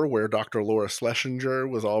car where Dr. Laura Schlesinger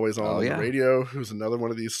was always on the radio, who's another one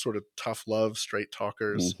of these sort of tough love, straight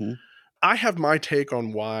talkers. I have my take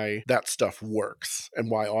on why that stuff works and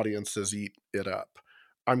why audiences eat it up.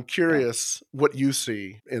 I'm curious what you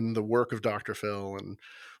see in the work of Dr. Phil and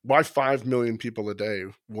why 5 million people a day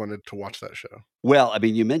wanted to watch that show. Well, I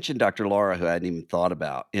mean, you mentioned Dr. Laura, who I hadn't even thought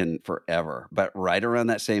about in forever, but right around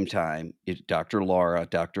that same time, Dr. Laura,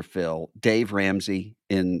 Dr. Phil, Dave Ramsey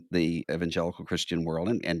in the evangelical Christian world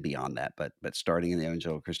and beyond that, but starting in the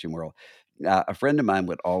evangelical Christian world, a friend of mine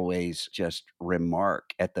would always just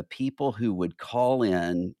remark at the people who would call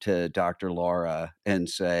in to Dr. Laura and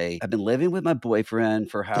say, I've been living with my boyfriend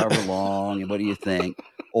for however long, and what do you think?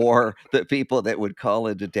 Or the people that would call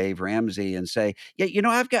into Dave Ramsey and say, yeah,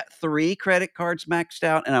 I've got 3 credit cards maxed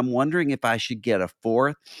out, and I'm wondering if I should get a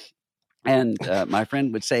 4th. And my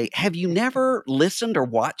friend would say, have you never listened or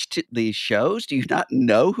watched these shows? Do you not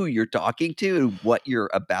know who you're talking to and what you're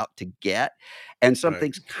about to get? And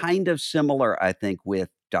something's kind of similar, I think, with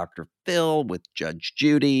Dr. Phil, with Judge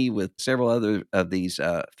Judy, with several other of these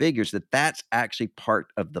figures, that's actually part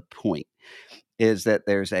of the point. Is that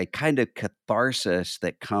there's a kind of catharsis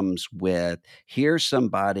that comes with, here's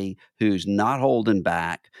somebody who's not holding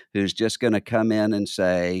back, who's just going to come in and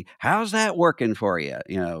say, how's that working for you?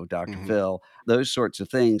 Dr. Phil, those sorts of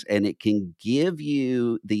things. And it can give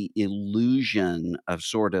you the illusion of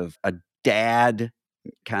sort of a dad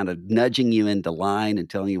kind of nudging you into line and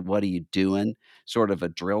telling you, what are you doing? Sort of a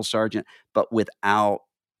drill sergeant, but without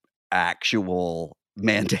actual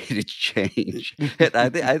mandated change. And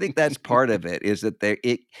I think that's part of it, is that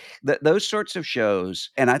those sorts of shows,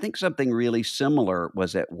 and I think something really similar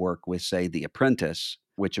was at work with, say, The Apprentice,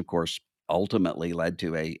 which of course ultimately led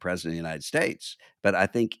to a president of the United States. But I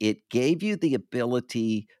think it gave you the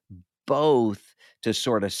ability both to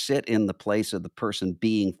sort of sit in the place of the person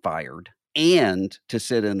being fired and to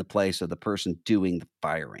sit in the place of the person doing the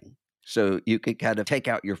firing. So you could kind of take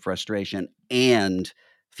out your frustration and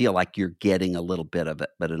feel like you're getting a little bit of it,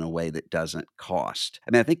 but in a way that doesn't cost.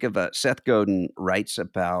 I mean, I think of Seth Godin writes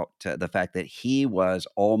about the fact that he was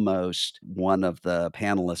almost one of the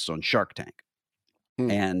panelists on Shark Tank.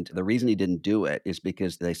 And the reason he didn't do it is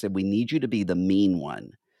because they said, we need you to be the mean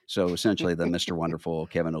one So essentially the Mr. Wonderful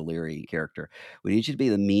Kevin O'Leary character. We need you to be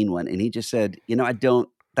the mean one. And he just said,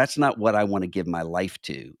 that's not what I want to give my life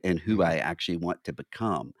to and who I actually want to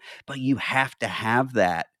become. But you have to have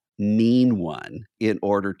that mean one in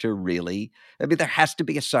order to really, there has to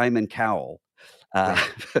be a Simon Cowell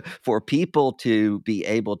for people to be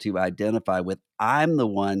able to identify with. I'm the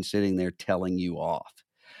one sitting there telling you off.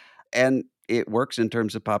 And it works in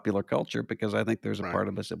terms of popular culture because I think there's a part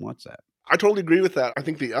of us that wants that. I totally agree with that. I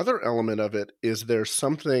think the other element of it is there's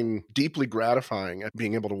something deeply gratifying at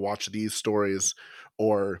being able to watch these stories,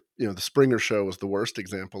 or, the Springer Show was the worst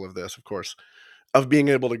example of this, of course, of being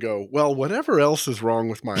able to go, well, whatever else is wrong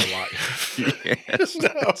with my life.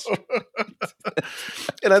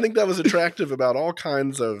 And I think that was attractive about all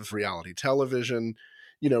kinds of reality television.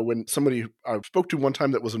 When somebody I spoke to one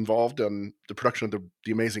time that was involved in the production of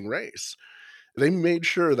the Amazing Race, they made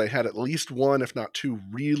sure they had at least one, if not two,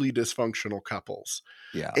 really dysfunctional couples.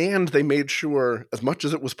 Yeah. And they made sure, as much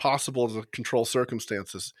as it was possible to control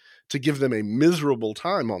circumstances, to give them a miserable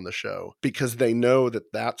time on the show, because they know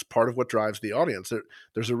that that's part of what drives the audience.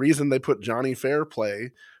 There's a reason they put Johnny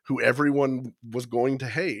Fairplay, who everyone was going to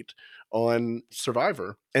hate, on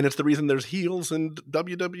Survivor. And it's the reason there's heels in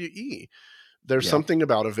WWE. There's something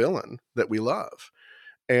about a villain that we love.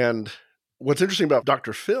 And what's interesting about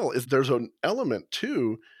Dr. Phil is there's an element,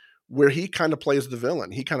 too, where he kind of plays the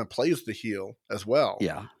villain. He kind of plays the heel as well.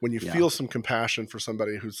 Yeah. When you feel some compassion for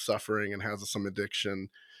somebody who's suffering and has some addiction,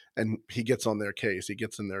 and he gets on their case, he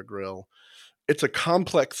gets in their grill. It's a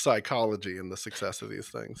complex psychology in the success of these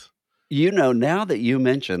things. Now that you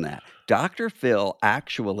mention that, Dr. Phil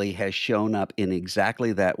actually has shown up in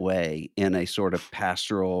exactly that way in a sort of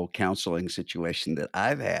pastoral counseling situation that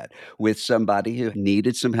I've had with somebody who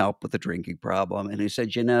needed some help with a drinking problem and who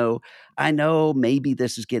said, I know maybe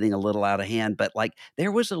this is getting a little out of hand, but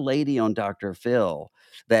there was a lady on Dr. Phil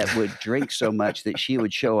that would drink so much that she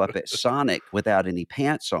would show up at Sonic without any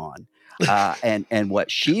pants on. And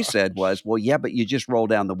what she said was, well, yeah, but you just roll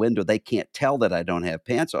down the window. They can't tell that I don't have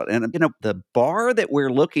pants on. And, the bar that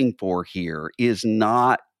we're looking for here is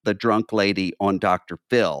not the drunk lady on Dr.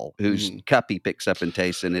 Phil, whose cup he picks up and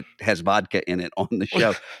tastes, and it has vodka in it on the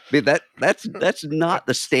show. That's not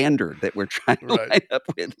the standard that we're trying to line up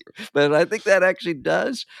with here. But I think that actually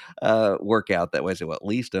does work out that way. So at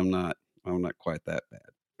least I'm not quite that bad.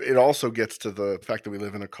 It also gets to the fact that we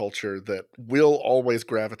live in a culture that will always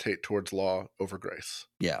gravitate towards law over grace.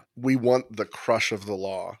 Yeah. We want the crush of the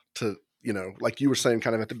law to, like you were saying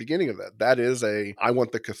kind of at the beginning of that. That is I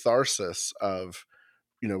want the catharsis of,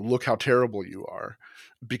 look how terrible you are.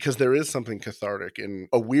 Because there is something cathartic in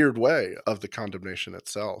a weird way of the condemnation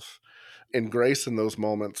itself. And grace in those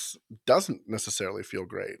moments doesn't necessarily feel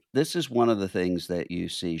great. This is one of the things that you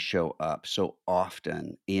see show up so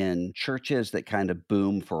often in churches that kind of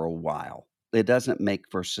boom for a while. It doesn't make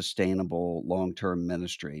for sustainable long-term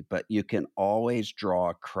ministry, but you can always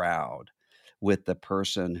draw a crowd with the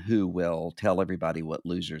person who will tell everybody what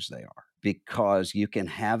losers they are, because you can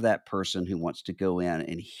have that person who wants to go in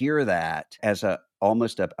and hear that as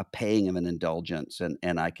almost a paying of an indulgence,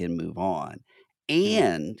 and I can move on.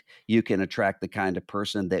 And you can attract the kind of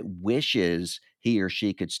person that wishes he or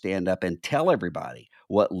she could stand up and tell everybody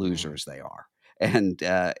what losers they are and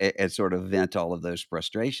sort of vent all of those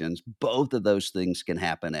frustrations. Both of those things can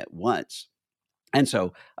happen at once. And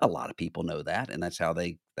so a lot of people know that, and that's how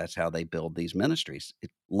they build these ministries.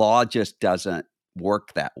 Law just doesn't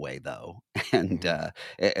work that way, though. And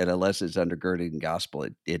unless it's undergirded in gospel,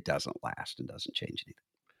 it doesn't last and doesn't change anything.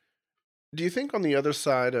 Do you think on the other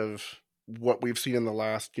side of what we've seen in the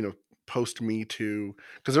last, post Me Too,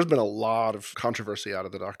 because there's been a lot of controversy out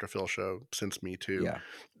of the Dr. Phil show since Me Too,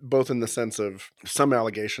 both in the sense of some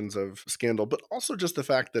allegations of scandal, but also just the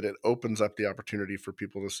fact that it opens up the opportunity for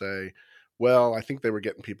people to say, well, I think they were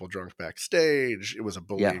getting people drunk backstage. It was a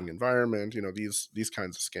bullying environment, these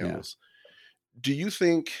kinds of scandals. Do you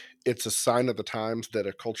think it's a sign of the times that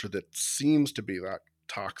a culture that seems to be that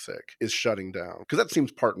toxic is shutting down? Because that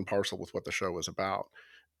seems part and parcel with what the show is about.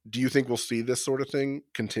 Do you think we'll see this sort of thing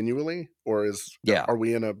continually, or are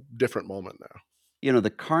we in a different moment now? The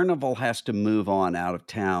carnival has to move on out of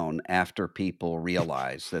town after people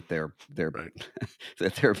realize that they're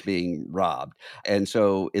that they're being robbed. And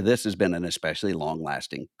so this has been an especially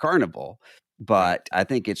long-lasting carnival, but I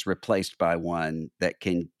think it's replaced by one that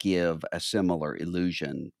can give a similar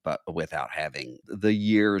illusion, but without having the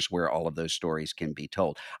years where all of those stories can be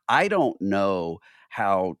told. I don't know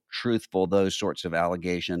how truthful those sorts of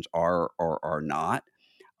allegations are or are not.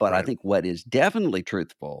 But I Right. think what is definitely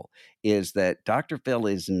truthful is that Dr. Phil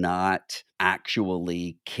is not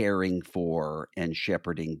actually caring for and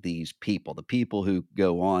shepherding these people. The people who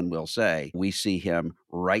go on will say, we see him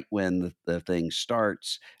right when the thing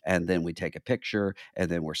starts, and then we take a picture, and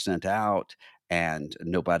then we're sent out, and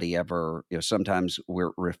nobody ever, sometimes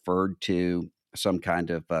we're referred to some kind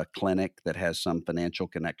of clinic that has some financial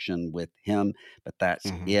connection with him, but that's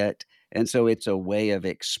Mhm. it. And so it's a way of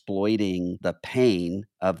exploiting the pain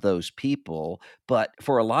of those people. But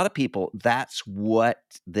for a lot of people, that's what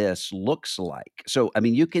this looks like. So, I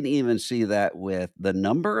mean, you can even see that with the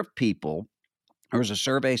number of people. There was a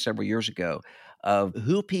survey several years ago of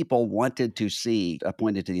who people wanted to see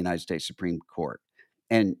appointed to the United States Supreme Court.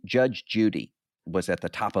 And Judge Judy was at the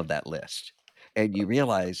top of that list. And you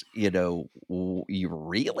realize, you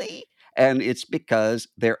really? And it's because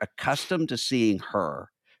they're accustomed to seeing her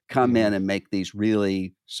come in Mhm. and make these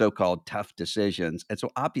really so-called tough decisions. And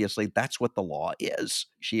so obviously that's what the law is.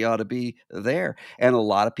 She ought to be there. And a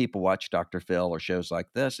lot of people watch Dr. Phil or shows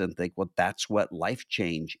like this and think, well, that's what life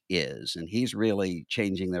change is. And he's really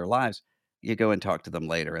changing their lives. You go and talk to them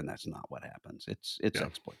later, and that's not what happens. It's Yeah.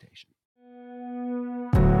 exploitation.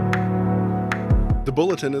 The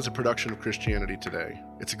Bulletin is a production of Christianity Today.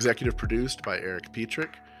 It's executive produced by Eric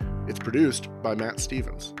Petrick. It's produced by Matt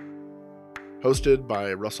Stevens. Hosted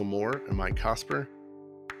by Russell Moore and Mike Cosper.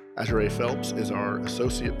 Azure Phelps is our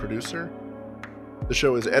associate producer. The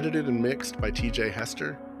show is edited and mixed by TJ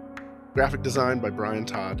Hester. Graphic design by Brian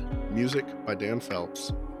Todd. Music by Dan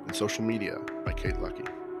Phelps. And social media by Kate Lucky.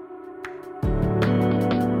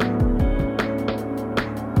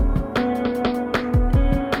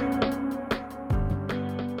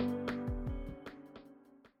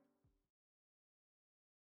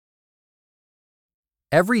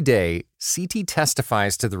 Every day, CT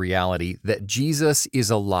testifies to the reality that Jesus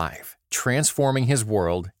is alive, transforming his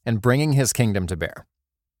world and bringing his kingdom to bear.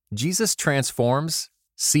 Jesus transforms,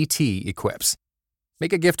 CT equips.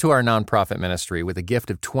 Make a gift to our nonprofit ministry with a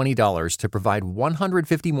gift of $20 to provide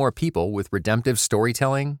 150 more people with redemptive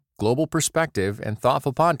storytelling, global perspective, and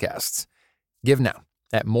thoughtful podcasts. Give now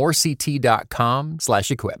at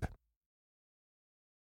morect.com/equip.